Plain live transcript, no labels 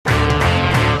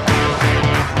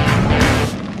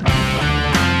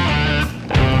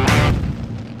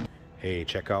Hey,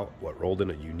 check out what rolled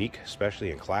into unique,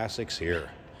 especially in classics here.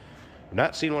 I've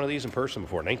not seen one of these in person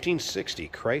before. 1960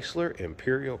 Chrysler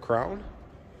Imperial Crown.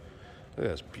 Look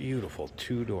at this beautiful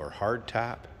two-door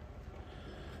hardtop.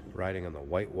 Riding on the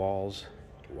white walls,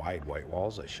 wide white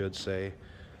walls, I should say.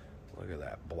 Look at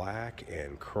that black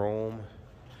and chrome.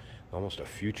 Almost a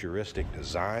futuristic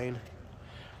design.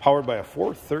 Powered by a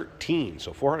 413,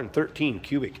 so 413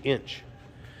 cubic inch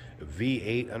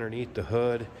V8 underneath the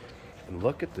hood. And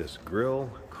look at this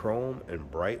grille, chrome and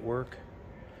bright work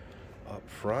up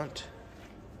front.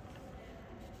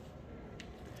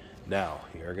 Now,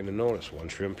 you're going to notice one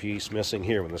trim piece missing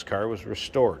here. When this car was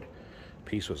restored,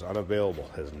 piece was unavailable,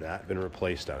 has not been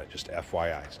replaced on it. Just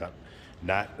FYI, it's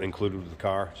not included with the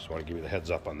car. Just want to give you the heads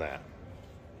up on that.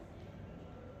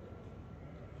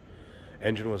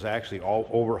 Engine was actually all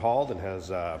overhauled and has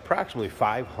approximately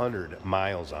 500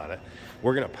 miles on it.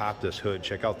 We're going to pop this hood,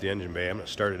 check out the engine bay. I'm going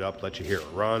to start it up, let you hear it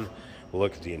run. We'll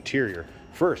look at the interior.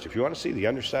 First, if you want to see the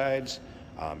undersides,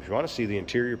 if you want to see the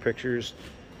interior pictures,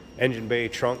 engine bay,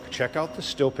 trunk, check out the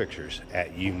still pictures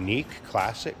at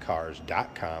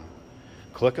uniqueclassiccars.com.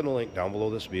 Click on the link down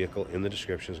below this vehicle in the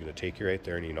description. It's going to take you right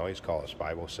there, and you can always call us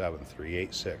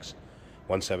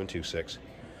 507-386-1726.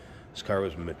 This car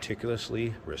was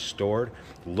meticulously restored.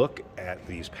 Look at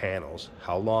these panels,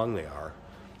 how long they are,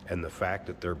 and the fact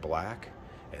that they're black,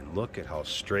 and look at how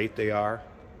straight they are.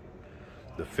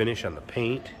 The finish on the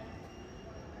paint.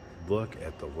 Look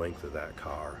at the length of that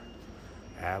car.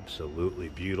 Absolutely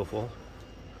beautiful.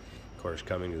 Of course,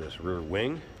 coming to this rear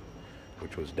wing,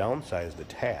 which was downsized a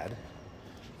tad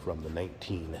from the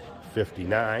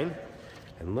 1959.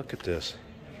 And look at this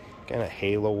kind of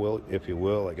halo, if you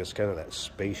will. I guess kind of that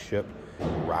spaceship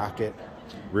rocket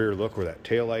rear look where that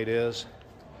taillight is.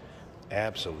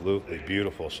 Absolutely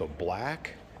beautiful. So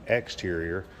black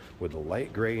exterior with a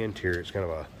light gray interior. It's kind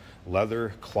of a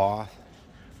leather cloth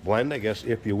blend, I guess,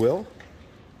 if you will.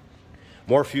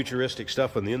 More futuristic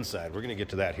stuff on the inside. We're going to get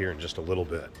to that here in just a little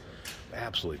bit.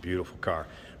 Absolutely beautiful car.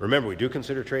 Remember, we do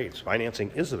consider trades.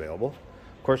 Financing is available.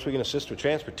 Of course, we can assist with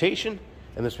transportation,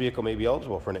 and this vehicle may be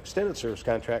eligible for an extended service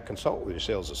contract. Consult with your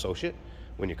sales associate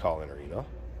when you call in or email.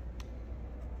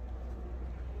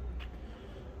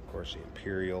 Of course, the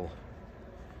Imperial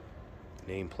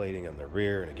nameplating on the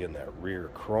rear, and again, that rear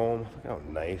chrome. Look how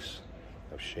nice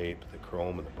of shape the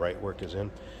chrome and the bright work is in.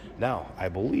 Now, I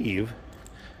believe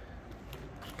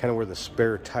kind of where the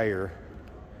spare tire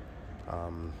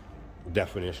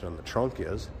definition on the trunk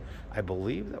is, I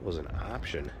believe that was an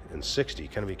option in 60.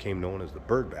 Kind of became known as the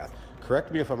bird bath.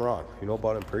 Correct me if I'm wrong. If you know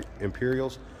about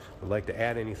Imperials, would like to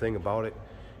add anything about it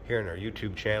here in our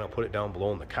YouTube channel, put it down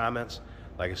below in the comments.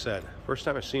 Like I said, first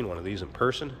time I've seen one of these in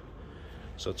person,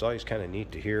 so it's always kind of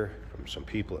neat to hear from some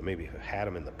people that maybe have had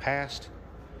them in the past,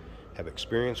 have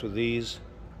experience with these.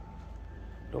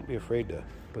 Don't be afraid to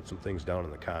put some things down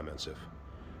in the comments if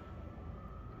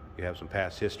you have some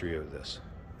past history of this.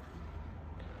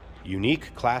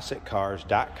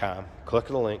 UniqueClassicCars.com. Click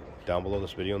on the link down below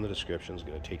this video in the description. It's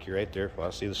going to take you right there if you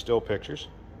want to see the still pictures.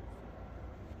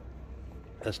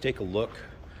 Let's take a look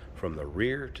from the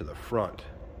rear to the front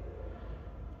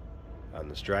on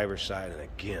this driver's side. And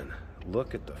again,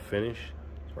 look at the finish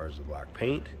as far as the black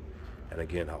paint. And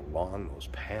again, how long those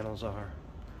panels are.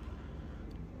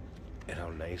 And how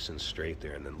nice and straight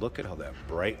there. And then look at how that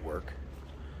bright work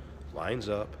lines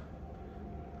up,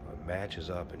 matches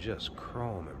up, and just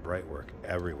chrome and bright work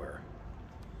everywhere.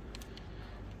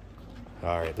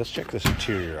 All right, let's check this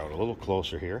interior out a little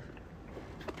closer here.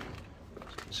 So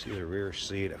you can see the rear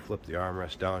seat. I flipped the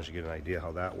armrest down so you get an idea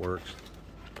how that works,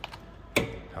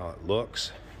 how it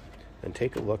looks. And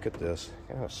take a look at this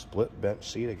kind of split bench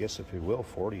seat, I guess, if you will,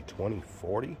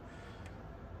 40-20-40.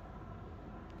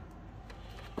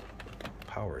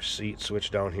 Power seat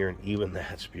switch down here, and even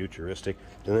that's futuristic.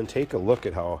 And then take a look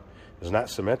at how it's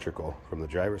not symmetrical from the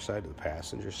driver's side to the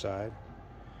passenger side,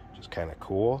 which is kind of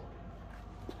cool.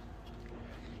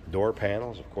 Door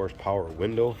panels, of course, power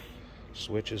window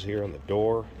switches here on the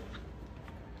door.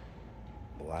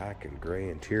 Black and gray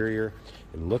interior.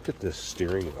 And look at this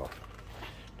steering wheel.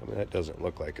 I mean, that doesn't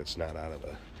look like it's not out of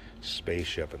a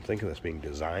spaceship. And think of this being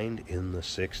designed in the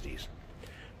 60s.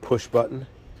 Push button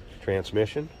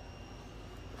transmission.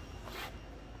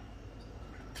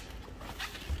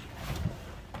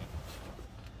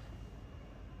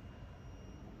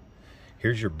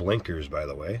 Here's your blinkers, by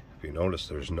the way. If you notice,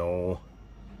 there's no,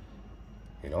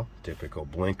 typical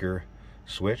blinker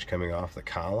switch coming off the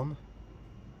column.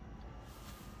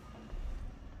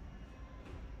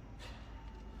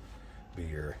 Be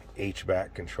your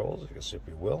HVAC controls, I guess, if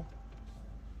you will.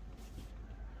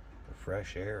 For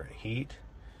fresh air and heat.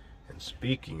 And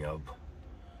speaking of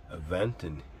vent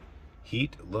and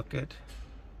heat. Look at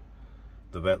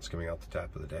the vents coming out the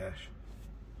top of the dash.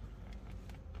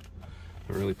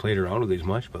 Haven't really played around with these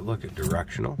much, but look at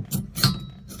directional.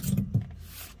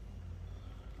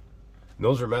 And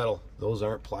those are metal. Those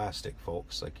aren't plastic,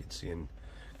 folks, like you'd see in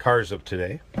cars of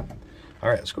today. All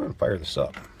right, let's go ahead and fire this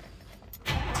up.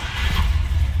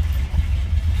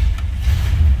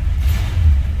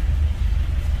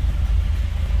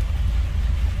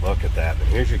 Look at that. And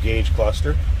here's your gauge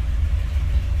cluster.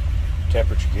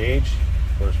 Temperature gauge,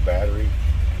 of course, battery,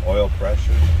 oil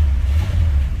pressure,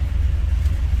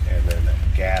 and then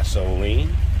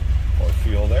gasoline or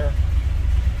fuel there.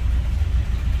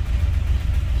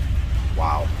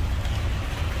 Wow.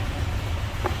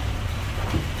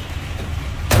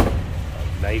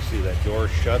 How nicely that door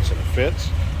shuts and fits.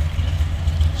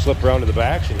 Slip around to the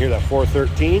back, so you hear that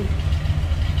 413.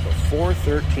 So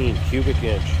 413 cubic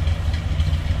inch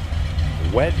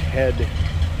wedge head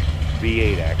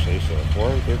V8 actually, so a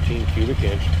 413 cubic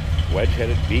inch wedge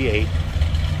headed V8,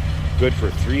 good for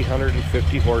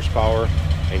 350 horsepower,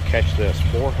 and catch this,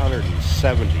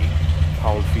 470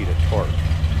 pound-feet of torque.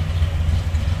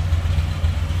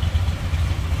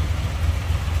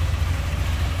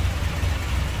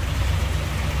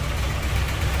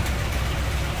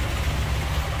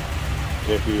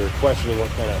 If you're questioning what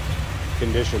kind of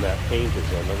condition that paint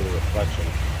is in, look at the reflection.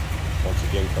 Once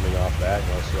again, coming off that, you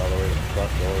want to see all the way to the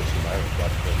front door, see my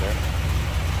reflection in there.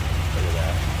 Look at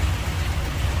that.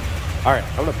 All right,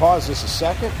 I'm going to pause this a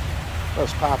second.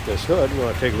 Let's pop this hood. We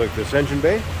want to take a look at this engine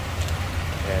bay,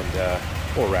 and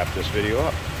we'll wrap this video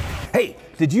up. Hey,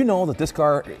 did you know that this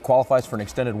car qualifies for an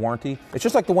extended warranty? It's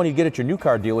just like the one you get at your new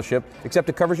car dealership, except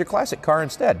it covers your classic car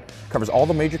instead. It covers all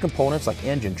the major components like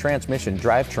engine, transmission,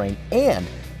 drivetrain, and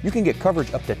you can get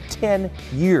coverage up to 10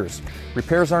 years.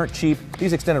 Repairs aren't cheap.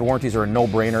 These extended warranties are a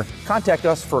no-brainer. Contact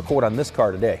us for a quote on this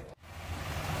car today.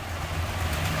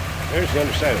 There's the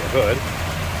underside of the hood.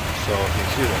 So you can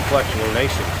see the reflection is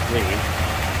nice and clean.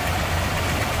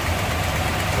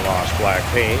 Gloss black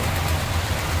paint.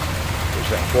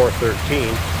 There's that 413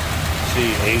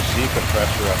 AC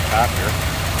compressor up top here.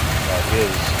 That is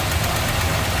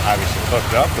obviously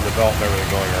hooked up with the belt and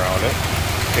everything going around it.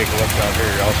 Take a look down here,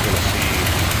 you're also going to see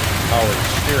power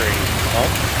steering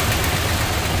pump.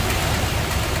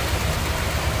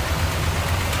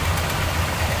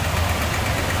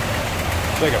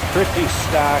 It's like a pretty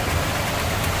stock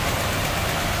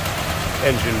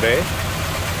engine bay.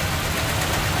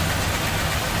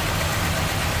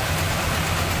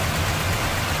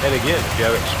 And again, if you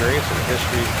have experience and a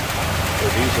history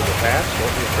with these in the past,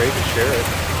 don't be afraid to share it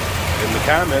in the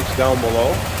comments down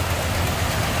below.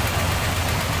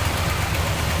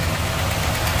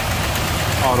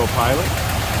 Autopilot.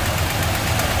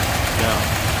 Now,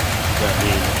 does that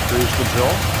mean cruise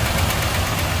control?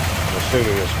 I'm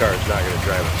assuming this car is not going to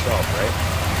drive itself, right?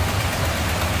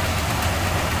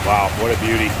 Wow, what a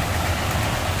beauty.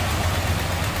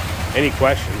 Any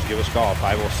questions, give us a call,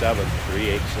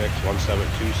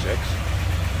 507-386-1726.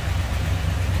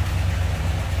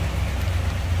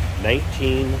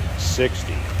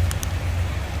 1960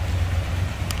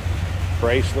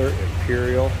 Chrysler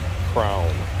Imperial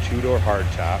Crown, two-door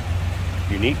hardtop,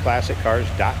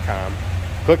 uniqueclassiccars.com.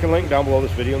 Click the link down below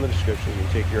this video in the description. It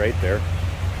will take you right there.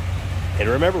 And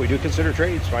remember, we do consider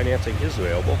trades. Financing is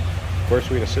available. Of course,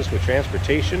 we can assist with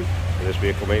transportation, and this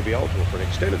vehicle may be eligible for an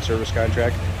extended service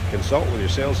contract. Consult with your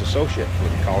sales associate.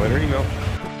 Call in or email.